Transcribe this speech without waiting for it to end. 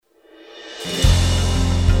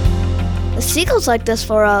seagulls liked us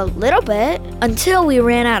for a little bit, until we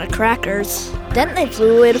ran out of crackers. Then they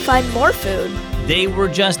flew away to find more food. They were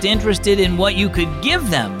just interested in what you could give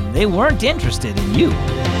them. They weren't interested in you.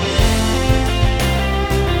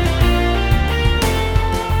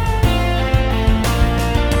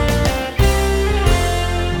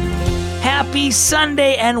 Happy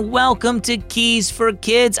Sunday and welcome to Keys for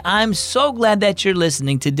Kids. I'm so glad that you're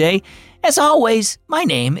listening today. As always, my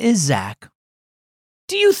name is Zach.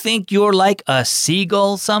 Do you think you're like a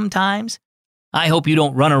seagull sometimes? I hope you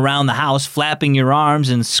don't run around the house flapping your arms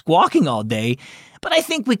and squawking all day, but I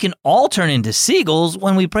think we can all turn into seagulls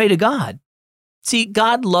when we pray to God. See,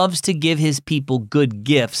 God loves to give his people good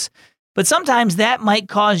gifts, but sometimes that might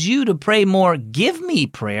cause you to pray more give me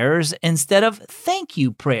prayers instead of thank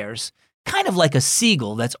you prayers, kind of like a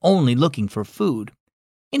seagull that's only looking for food.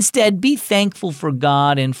 Instead, be thankful for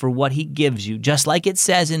God and for what he gives you, just like it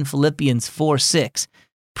says in Philippians 4:6.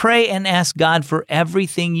 Pray and ask God for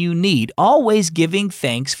everything you need, always giving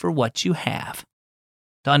thanks for what you have.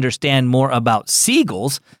 To understand more about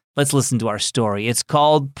seagulls, let's listen to our story. It's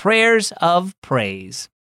called Prayers of Praise.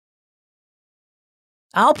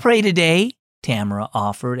 I'll pray today, Tamara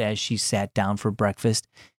offered as she sat down for breakfast.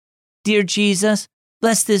 Dear Jesus,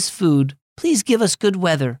 bless this food. Please give us good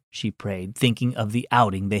weather, she prayed, thinking of the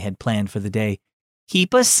outing they had planned for the day.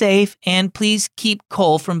 Keep us safe and please keep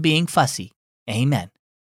Cole from being fussy. Amen.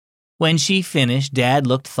 When she finished, Dad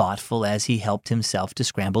looked thoughtful as he helped himself to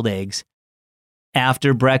scrambled eggs.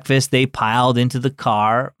 After breakfast, they piled into the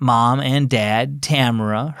car, Mom and Dad,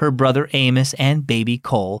 Tamara, her brother Amos, and baby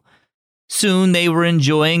Cole. Soon they were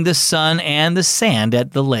enjoying the sun and the sand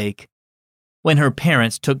at the lake. When her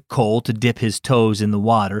parents took Cole to dip his toes in the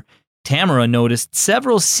water, Tamara noticed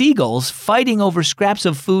several seagulls fighting over scraps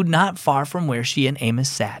of food not far from where she and Amos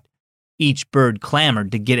sat. Each bird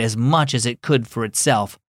clamored to get as much as it could for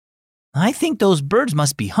itself. I think those birds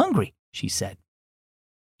must be hungry, she said.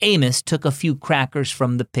 Amos took a few crackers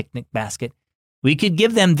from the picnic basket. We could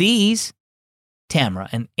give them these. Tamara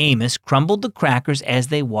and Amos crumbled the crackers as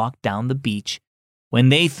they walked down the beach. When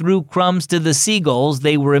they threw crumbs to the seagulls,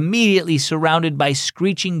 they were immediately surrounded by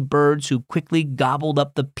screeching birds who quickly gobbled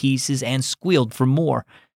up the pieces and squealed for more.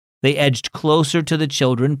 They edged closer to the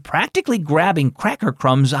children, practically grabbing cracker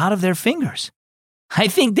crumbs out of their fingers. I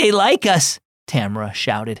think they like us, Tamara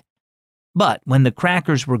shouted. But when the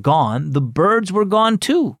crackers were gone, the birds were gone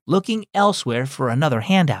too, looking elsewhere for another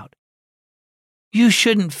handout. You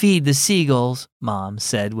shouldn't feed the seagulls, Mom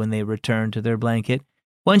said when they returned to their blanket.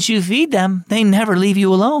 Once you feed them, they never leave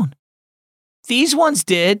you alone. These ones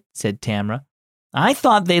did, said Tamara. I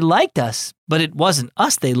thought they liked us, but it wasn't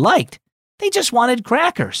us they liked. They just wanted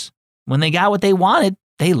crackers. When they got what they wanted,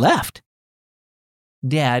 they left.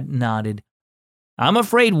 Dad nodded. I'm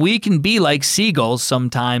afraid we can be like seagulls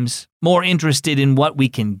sometimes, more interested in what we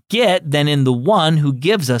can get than in the one who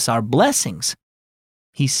gives us our blessings.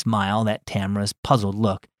 He smiled at Tamara's puzzled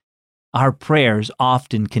look. Our prayers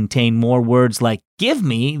often contain more words like give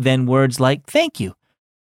me than words like thank you.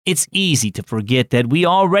 It's easy to forget that we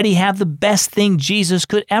already have the best thing Jesus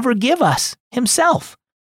could ever give us, himself.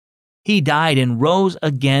 He died and rose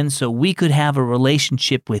again so we could have a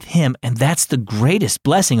relationship with him, and that's the greatest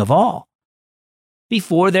blessing of all.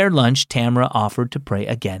 Before their lunch, Tamara offered to pray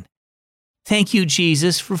again. Thank you,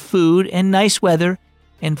 Jesus, for food and nice weather,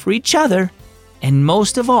 and for each other, and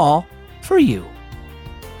most of all, for you.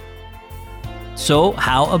 So,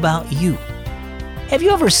 how about you? Have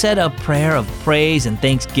you ever said a prayer of praise and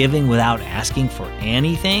thanksgiving without asking for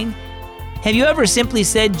anything? Have you ever simply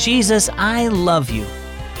said, Jesus, I love you?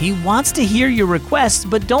 He wants to hear your requests,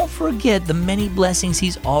 but don't forget the many blessings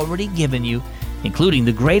he's already given you, including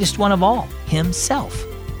the greatest one of all, himself.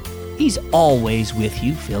 He's always with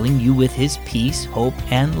you, filling you with his peace, hope,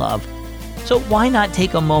 and love. So why not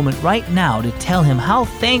take a moment right now to tell him how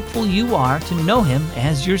thankful you are to know him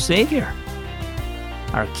as your Savior?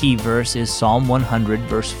 Our key verse is Psalm 100,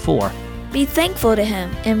 verse 4. Be thankful to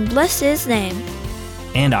him and bless his name.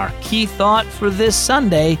 And our key thought for this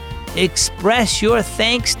Sunday, express your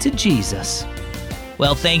thanks to Jesus.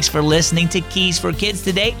 Well, thanks for listening to Keys for Kids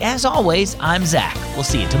today. As always, I'm Zach. We'll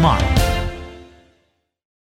see you tomorrow.